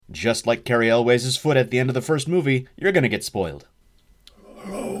just like Cary Elwes' foot at the end of the first movie, you're gonna get spoiled.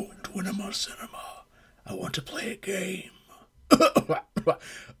 Hello, Twinema Cinema. I want to play a game.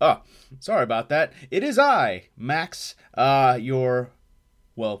 Oh, sorry about that. It is I, Max, your,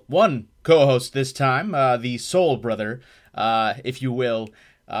 one co-host this time, the Soul Brother, if you will,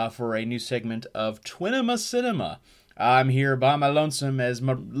 for a new segment of Twinema Cinema. I'm here by my lonesome as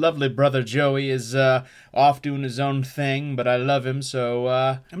my lovely brother Joey is off doing his own thing, but I love him, so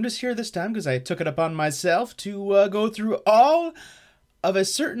I'm just here this time because I took it upon myself to go through all of a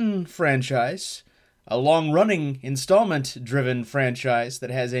certain franchise, a long-running, installment-driven franchise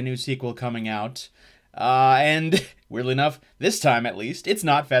that has a new sequel coming out. And, weirdly enough, this time at least, it's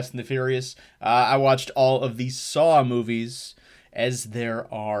not Fast and the Furious. I watched all of the Saw movies, as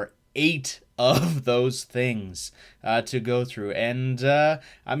there are 8 of those things to go through. And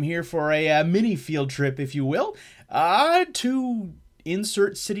I'm here for a mini field trip, if you will, to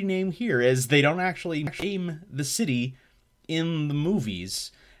insert city name here, as they don't actually name the city in the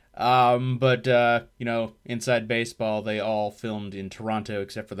movies. But inside baseball, they all filmed in Toronto,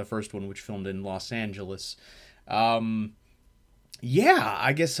 except for the first one, which filmed in Los Angeles. I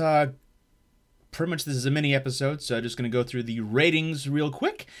guess, pretty much this is a mini episode, so I'm just going to go through the ratings real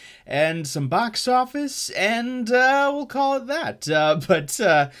quick, and some box office, and, we'll call it that. But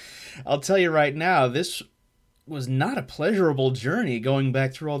I'll tell you right now, this was not a pleasurable journey going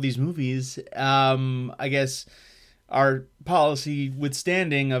back through all these movies. I guess our policy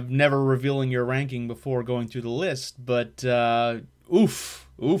withstanding of never revealing your ranking before going through the list, but oof.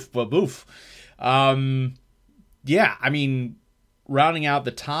 Rounding out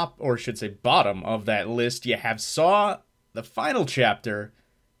the top, or should say bottom of that list, you have Saw, the final chapter,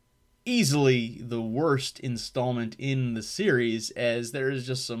 easily the worst installment in the series, as there is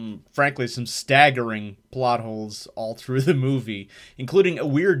just some staggering plot holes all through the movie, including a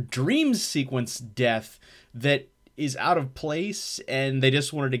weird dream sequence death that is out of place, and they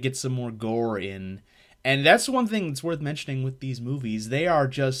just wanted to get some more gore in. And that's one thing that's worth mentioning with these movies. They are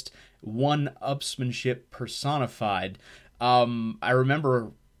just one-upsmanship personified. I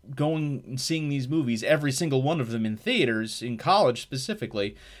remember going and seeing these movies, every single one of them in theaters, in college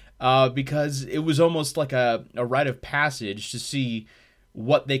specifically, because it was almost like a rite of passage to see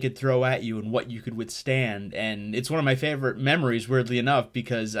what they could throw at you and what you could withstand. And it's one of my favorite memories, weirdly enough,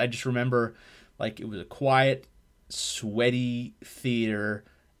 because I just remember, it was a quiet, sweaty theater,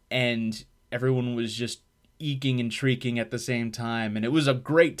 and everyone was just eking and shrieking at the same time, and it was a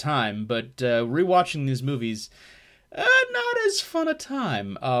great time. But rewatching these movies, not as fun a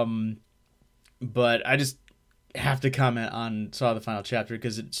time. But I just have to comment on Saw the Final Chapter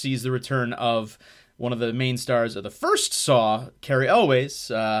because it sees the return of one of the main stars of the first Saw, Cary Elwes,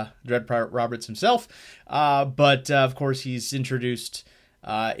 Dread Pirate Roberts himself. But of course he's introduced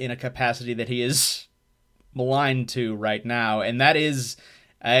in a capacity that he is maligned to right now, and that is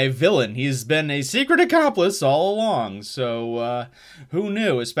a villain. He's been a secret accomplice all along, so who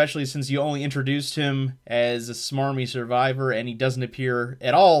knew, especially since you only introduced him as a smarmy survivor, and he doesn't appear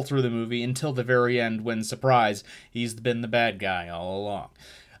at all through the movie until the very end when, surprise, he's been the bad guy all along.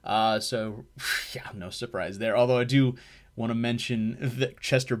 No surprise there, although I do want to mention that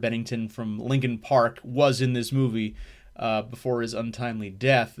Chester Bennington from Linkin Park was in this movie before his untimely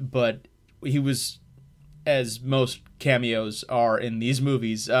death, but he was, as most cameos are in these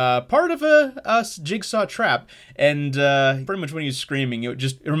movies, part of a jigsaw trap, and pretty much when he was screaming,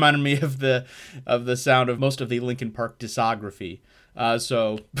 it reminded me of the sound of most of the Linkin Park discography.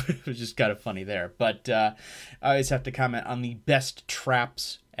 So it was just kind of funny there. But I always have to comment on the best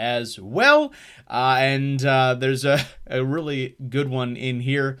traps as well, and there's a really good one in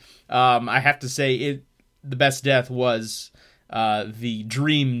here. I have to say the best death was the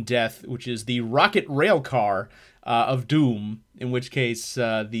dream death, which is the rocket rail car of Doom, in which case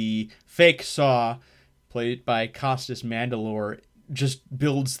the fake Saw, played by Costas Mandylor, just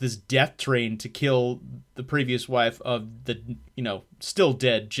builds this death train to kill the previous wife of the, still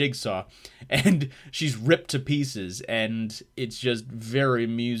dead Jigsaw, and she's ripped to pieces, and it's just very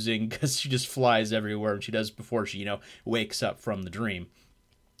amusing because she just flies everywhere, and she does before she, wakes up from the dream.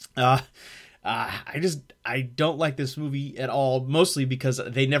 I don't like this movie at all, mostly because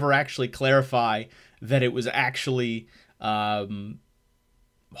they never actually clarify that it was actually Hoffman,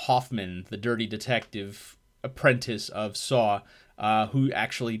 the dirty detective apprentice of Saw, who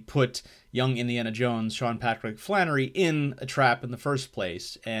actually put young Indiana Jones, Sean Patrick Flannery, in a trap in the first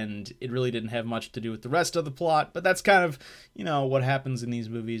place, and it really didn't have much to do with the rest of the plot, but that's kind of, what happens in these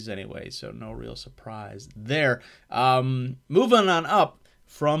movies anyway, so no real surprise there. Moving on up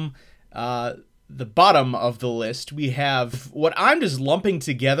from the bottom of the list, we have what I'm just lumping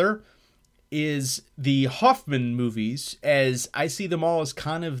together is the Hoffman movies, as I see them all as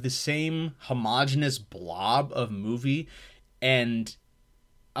kind of the same homogenous blob of movie, and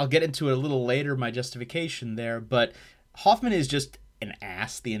I'll get into it a little later, my justification there, but Hoffman is just an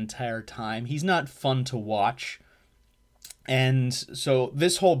ass the entire time. He's not fun to watch. And so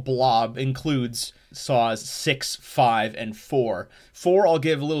this whole blob includes Saws 6, 5, and 4. 4 I'll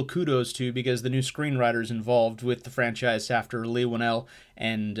give a little kudos to because the new screenwriters involved with the franchise after Leigh Whannell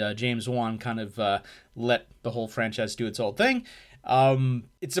and James Wan kind of let the whole franchise do its own thing.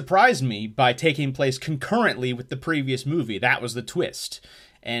 It surprised me by taking place concurrently with the previous movie. That was the twist.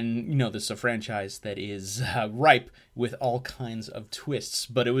 And, you know, this is a franchise that is ripe with all kinds of twists.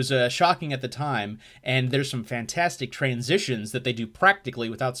 But it was shocking at the time, and there's some fantastic transitions that they do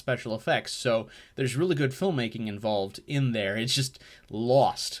practically without special effects. So there's really good filmmaking involved in there. It's just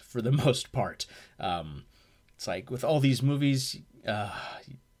lost for the most part. It's like with all these movies,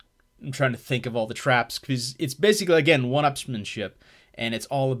 I'm trying to think of all the traps, because it's basically, again, one-upsmanship, and it's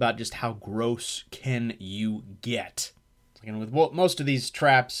all about just how gross can you get. And with most of these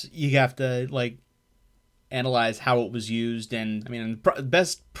traps, you have to, like, analyze how it was used. And, I mean, the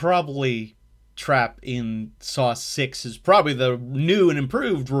best probably trap in Saw 6 is probably the new and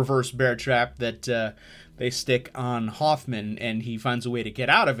improved reverse bear trap that they stick on Hoffman, and he finds a way to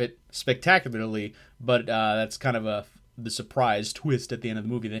get out of it spectacularly. But that's kind of the surprise twist at the end of the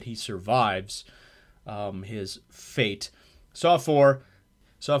movie that he survives his fate. Saw 4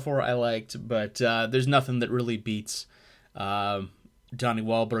 I liked, but there's nothing that really beats Donnie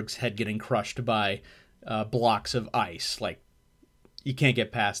Wahlberg's head getting crushed by blocks of ice. Like, you can't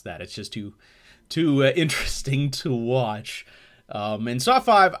get past that. It's just too interesting to watch. In Saw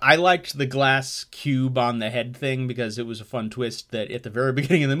 5, I liked the glass cube on the head thing because it was a fun twist that at the very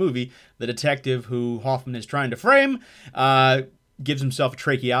beginning of the movie, the detective who Hoffman is trying to frame gives himself a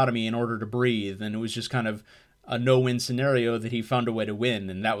tracheotomy in order to breathe, and it was just kind of a no-win scenario that he found a way to win,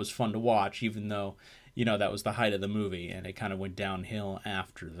 and that was fun to watch, even though, you know, that was the height of the movie, and it kind of went downhill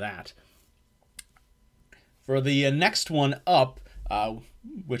after that. For the next one up,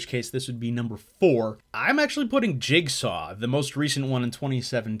 which case this would be number 4, I'm actually putting Jigsaw, the most recent one in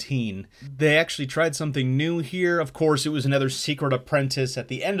 2017. They actually tried something new here. Of course, it was another secret apprentice at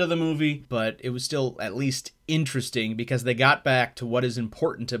the end of the movie, but it was still at least interesting because they got back to what is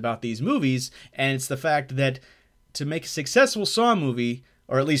important about these movies, and it's the fact that to make a successful Saw movie,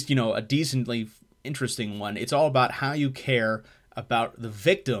 or at least, you know, a decently interesting one, it's all about how you care about the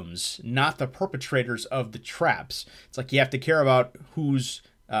victims, not the perpetrators of the traps. It's like you have to care about who's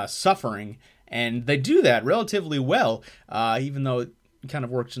suffering, and they do that relatively well, even though it kind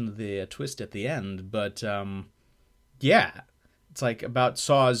of works into the twist at the end. But yeah, it's like about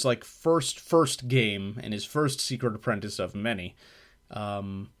Saw's like first game and his first secret apprentice of many.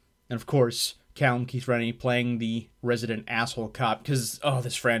 And of course, Callum Keith Rennie playing the resident asshole cop, because,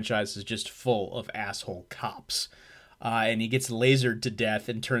 this franchise is just full of asshole cops. And he gets lasered to death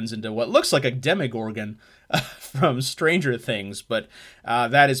and turns into what looks like a Demogorgon from Stranger Things, but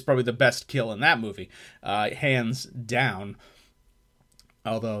that is probably the best kill in that movie, hands down.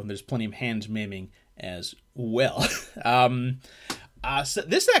 Although there's plenty of hand maiming as well. So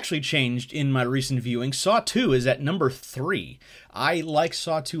this actually changed in my recent viewing. Saw 2 is at number 3. I like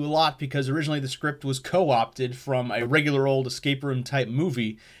Saw 2 a lot because originally the script was co-opted from a regular old escape room type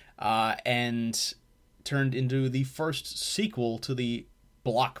movie and turned into the first sequel to the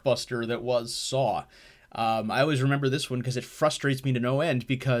blockbuster that was Saw. I always remember this one because it frustrates me to no end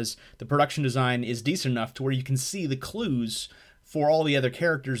because the production design is decent enough to where you can see the clues for all the other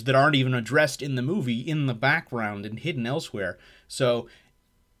characters that aren't even addressed in the movie in the background and hidden elsewhere. So,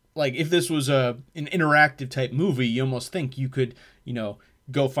 like, if this was an interactive type movie, you almost think you could, you know,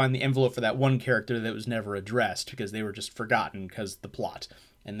 go find the envelope for that one character that was never addressed because they were just forgotten because of the plot.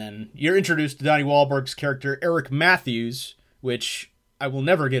 And then you're introduced to Donnie Wahlberg's character, Eric Matthews, which I will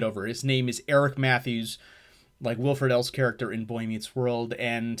never get over. His name is Eric Matthews, like Will Friedle's character in Boy Meets World,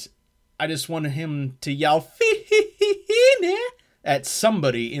 and I just wanted him to yell Fee-hee-hee-hee at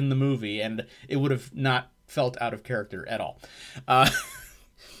somebody in the movie, and it would have not felt out of character at all. The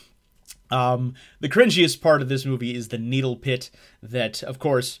cringiest part of this movie is the needle pit that, of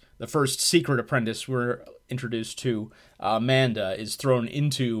course, the first secret apprentice we're introduced to, Amanda, is thrown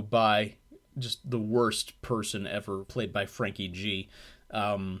into by just the worst person ever, played by Frankie G,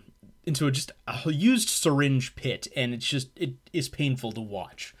 into a used syringe pit, and it is painful to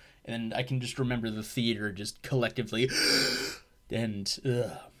watch. And I can just remember the theater just collectively, and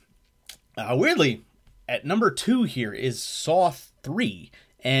weirdly, at number 2 here is Saw 3.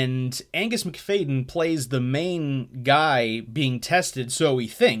 And Angus Macfadyen plays the main guy being tested, so we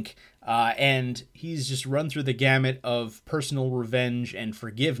think, and he's just run through the gamut of personal revenge and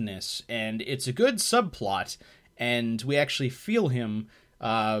forgiveness, and it's a good subplot, and we actually feel him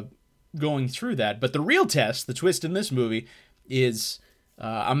going through that. But the real test, the twist in this movie, is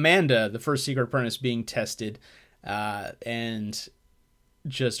Amanda, the first Secret Apprentice, being tested, and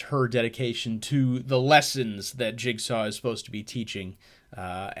just her dedication to the lessons that Jigsaw is supposed to be teaching.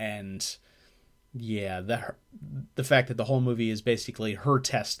 And yeah, the fact that the whole movie is basically her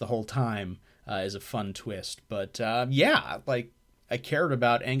test the whole time is a fun twist. But yeah, like, I cared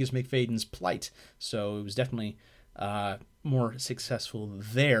about Angus Macfadyen's plight, so it was definitely more successful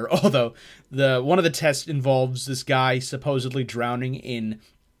there. Although one of the tests involves this guy supposedly drowning in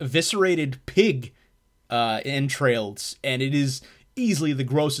eviscerated pig entrails, and it is easily the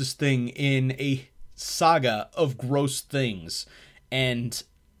grossest thing in a saga of gross things. And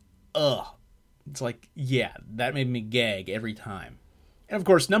it's like, yeah, that made me gag every time. And of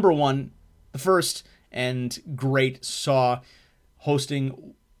course, number one, the first and great Saw,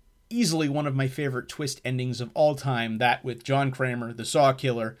 hosting easily one of my favorite twist endings of all time, that with John Kramer, the Saw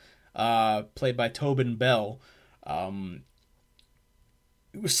killer, played by Tobin Bell,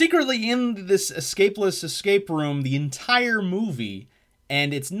 secretly in this escapeless escape room the entire movie,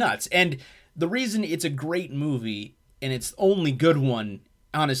 and it's nuts. And the reason it's a great movie, and it's the only good one,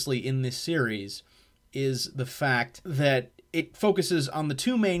 honestly, in this series, is the fact that it focuses on the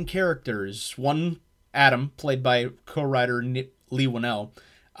two main characters. One, Adam, played by co-writer Lee Winnell,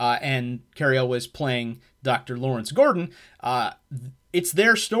 and Cary Elwes playing Dr. Lawrence Gordon. It's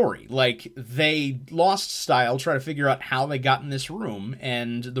their story. Like, they lost style, try to figure out how they got in this room,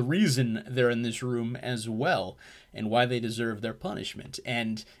 and the reason they're in this room as well, and why they deserve their punishment.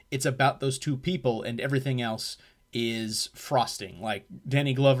 And it's about those two people, and everything else is frosting. Like,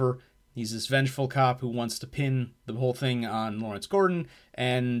 Danny Glover, he's this vengeful cop who wants to pin the whole thing on Lawrence Gordon,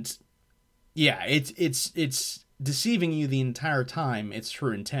 and yeah, it's deceiving you the entire time. It's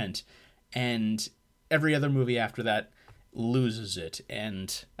her intent, and every other movie after that loses it,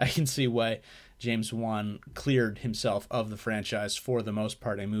 and I can see why James Wan cleared himself of the franchise for the most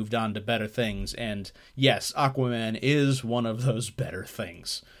part and moved on to better things. And yes, Aquaman is one of those better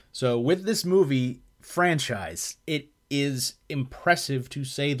things. So with this movie franchise, it is impressive to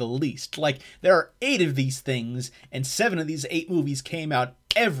say the least. Like, there are 8 of these things, and 7 of these 8 movies came out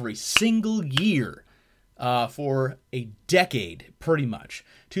every single year for a decade, pretty much.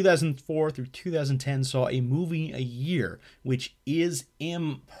 2004 through 2010 saw a movie a year, which is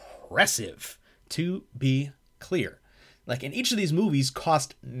impressive, to be clear. Like, and each of these movies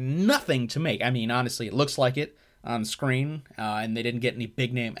cost nothing to make. I mean, honestly, it looks like it on screen, and they didn't get any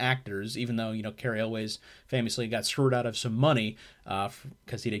big-name actors, even though, you know, Cary Elwes famously got screwed out of some money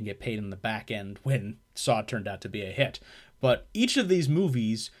because he didn't get paid in the back end when Saw turned out to be a hit. But each of these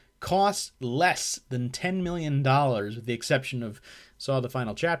movies cost less than $10 million, with the exception of Saw the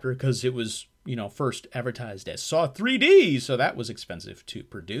Final Chapter, because it was, you know, first advertised as Saw 3D, so that was expensive to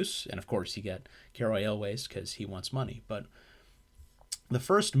produce. And of course, you get Cary Elwes because he wants money. But the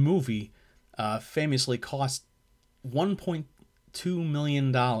first movie famously cost $1.2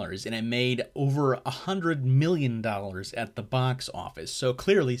 million, and it made over $100 million at the box office. So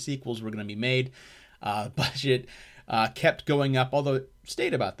clearly sequels were going to be made. Budget kept going up, although it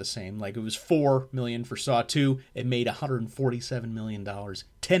stayed about the same. Like, it was $4 million for Saw 2. It made $147 million.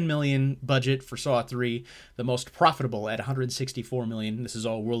 $10 million budget for Saw 3, the most profitable at $164 million. This is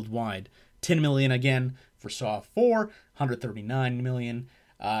all worldwide. $10 million again for Saw 4, $139 million,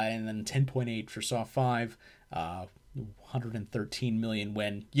 and then $10.8 for Saw 5. $113 million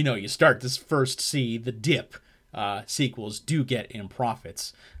when, you know, you start this first see the dip. Sequels do get in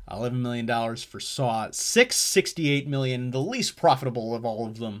profits. $11 million for Saw 6, $68 million, the least profitable of all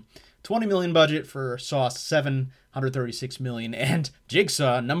of them. $20 million budget for Saw 7, $136 million, and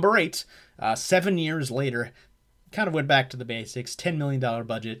Jigsaw number 8, 7 years later, kind of went back to the basics. $10 million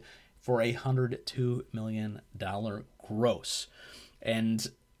budget for a $102 million gross. And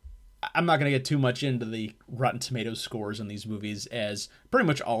I'm not going to get too much into the Rotten Tomatoes scores on these movies, as pretty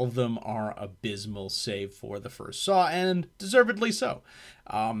much all of them are abysmal, save for the first Saw, and deservedly so.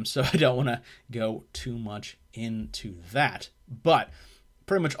 So I don't want to go too much into that. But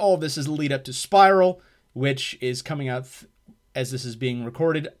pretty much all of this is a lead up to Spiral, which is coming out as this is being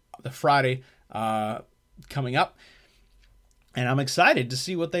recorded the Friday coming up. And I'm excited to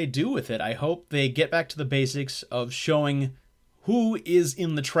see what they do with it. I hope they get back to the basics of showing who is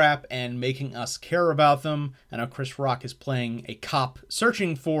in the trap and making us care about them. I know Chris Rock is playing a cop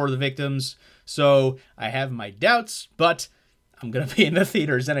searching for the victims, so I have my doubts, but I'm going to be in the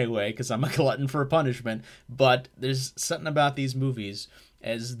theaters anyway because I'm a glutton for punishment. But there's something about these movies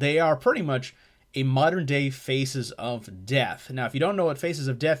as they are pretty much a modern day Faces of Death. Now, if you don't know what Faces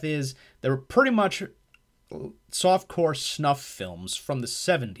of Death is, they're pretty much softcore snuff films from the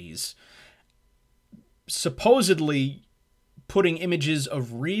 70s, supposedly putting images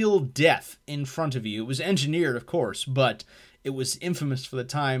of real death in front of you. It was engineered, of course, but it was infamous for the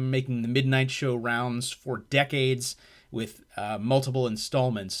time, making the midnight show rounds for decades with multiple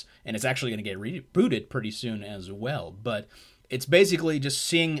installments, and it's actually going to get rebooted pretty soon as well. But it's basically just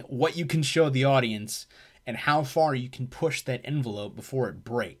seeing what you can show the audience and how far you can push that envelope before it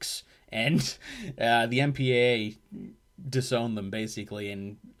breaks. And the MPAA disowned them, basically,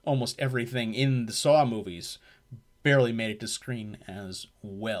 and almost everything in the Saw movies barely made it to screen as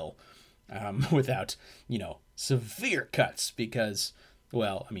well, without, severe cuts, because,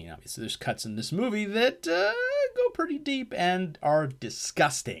 well, I mean, obviously there's cuts in this movie that go pretty deep and are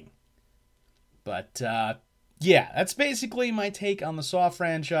disgusting. But, yeah, that's basically my take on the Saw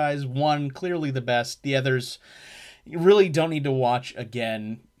franchise. One, clearly the best. The others, you really don't need to watch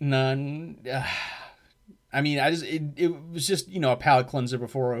again. None. I mean, it was just, a palate cleanser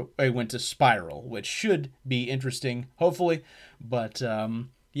before I went to Spiral, which should be interesting, hopefully. But,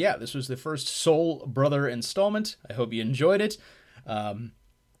 yeah, this was the first Soul Brother installment. I hope you enjoyed it.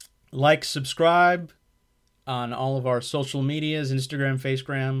 Like, subscribe on all of our social medias, Instagram,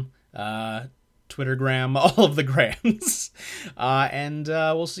 Facegram, Twittergram, all of the grams. And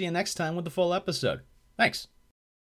we'll see you next time with the full episode. Thanks.